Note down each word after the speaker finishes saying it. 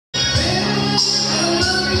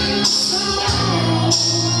Hello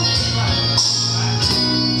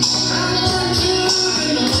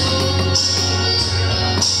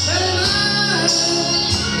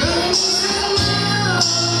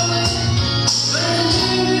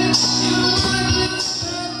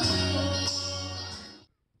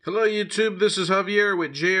YouTube, this is Javier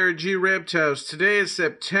with JRG Reptiles. Today is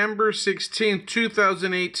September 16th,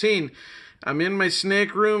 2018. I'm in my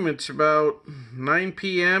snake room. It's about 9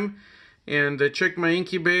 p.m. and I checked my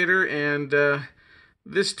incubator, and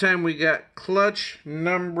this time we got clutch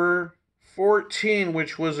number 14,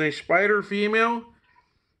 which was a spider female,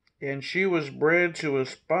 and she was bred to a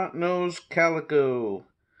spot-nose calico.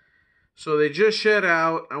 So they just shed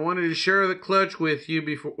out. I wanted to share the clutch with you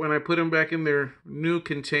before when I put them back in their new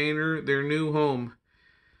container, their new home.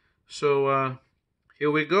 So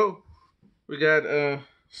here we go. We got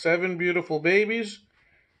 7 beautiful babies,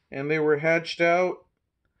 and they were hatched out.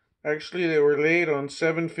 Actually, they were laid on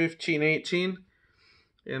 7/15/18,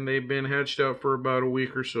 and they've been hatched out for about a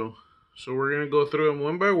week or so. So we're gonna go through them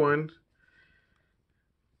one by one.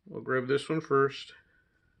 We'll grab this one first.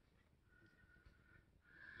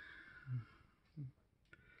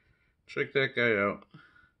 Check that guy out.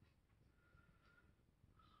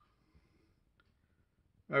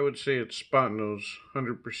 I would say it's spot nose,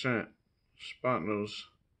 100% spot nose.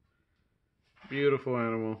 Beautiful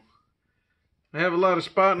animal. I have a lot of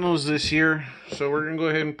spot nose this year, so we're gonna go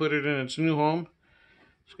ahead and put it in its new home.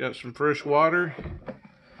 It's got some fresh water.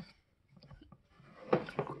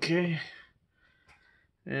 Okay.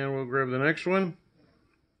 And we'll grab the next one.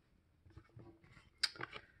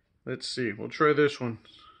 Let's see, we'll try this one.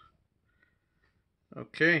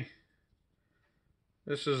 Okay,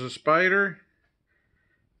 this is a spider.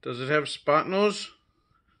 Does it have spot nose?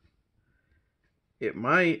 It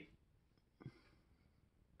might.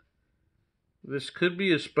 This could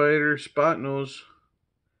be a spider spot nose.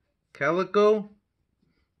 Calico?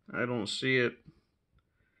 I don't see it.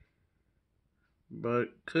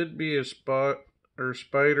 But could be a spot or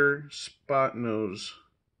spider spot nose.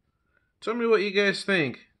 Tell me what you guys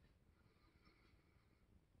think.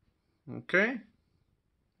 Okay.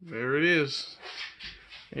 There it is,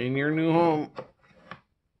 in your new home.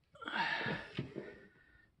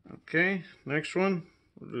 Okay, next one,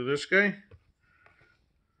 we'll do this guy.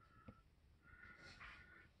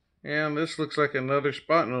 And this looks like another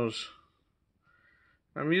spot nose.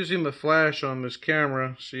 I'm using the flash on this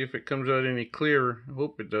camera, see if it comes out any clearer. I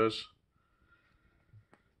hope it does.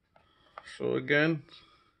 So again,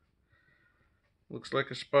 looks like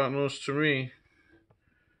a spot nose to me.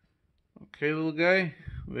 Okay, little guy.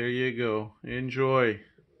 There you go. Enjoy.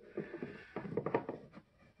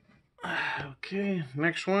 Okay,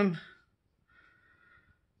 next one.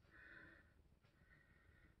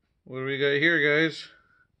 What do we got here, guys?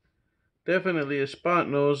 Definitely a spot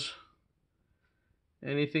nose.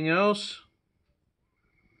 Anything else?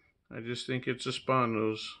 I just think it's a spot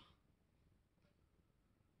nose.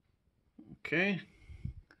 Okay.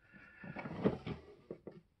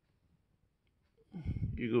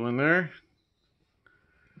 You go in there.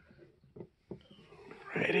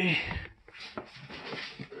 Ready.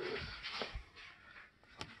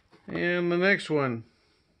 And the next one.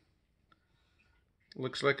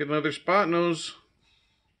 Looks like another spot nose.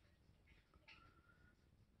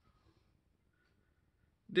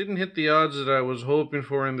 Didn't hit the odds that I was hoping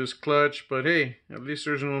for in this clutch, but hey, at least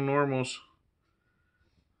there's no normals.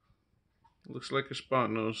 Looks like a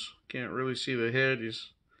spot nose. Can't really see the head.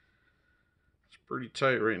 It's pretty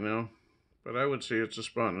tight right now, but I would say it's a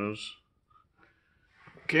spot nose.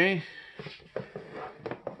 Okay.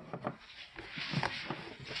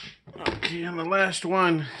 Okay, and the last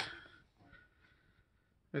one.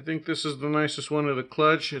 I think this is the nicest one of the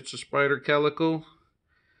clutch. It's a spider calico.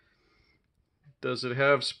 Does it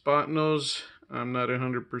have spot nose? I'm not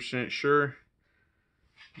 100% sure,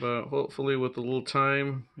 but hopefully with a little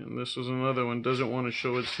time. And this is another one, doesn't want to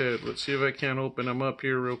show its head. Let's see if I can't open them up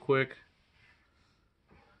here real quick.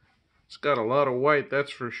 It's got a lot of white,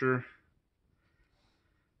 that's for sure.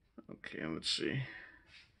 Okay, let's see.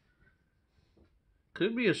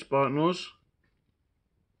 Could be a spot nose.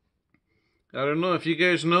 I don't know. If you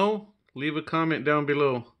guys know, leave a comment down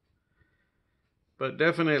below. But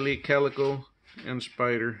definitely calico and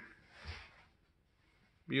spider.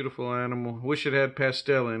 Beautiful animal. Wish it had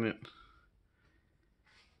pastel in it.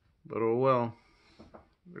 But oh well.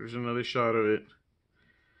 There's another shot of it.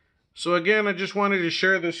 So again, I just wanted to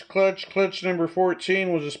share this clutch. Clutch number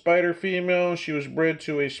 14 was a spider female. She was bred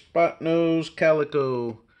to a spot nose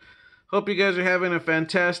calico. Hope you guys are having a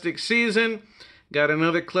fantastic season. Got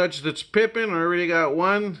another clutch that's pipping. I already got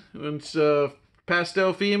one. It's a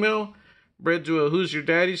pastel female. bred to a Who's Your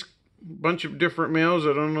Daddy's bunch of different males.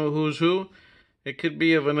 I don't know who's who. It could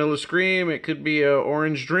be a Vanilla Scream, it could be a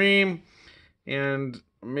Orange Dream, and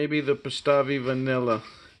maybe the Pastavi Vanilla.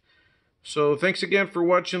 So thanks again for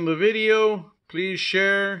watching the video. Please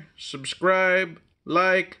share, subscribe,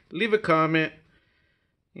 like, leave a comment,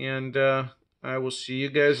 and I will see you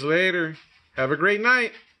guys later. Have a great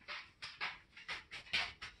night.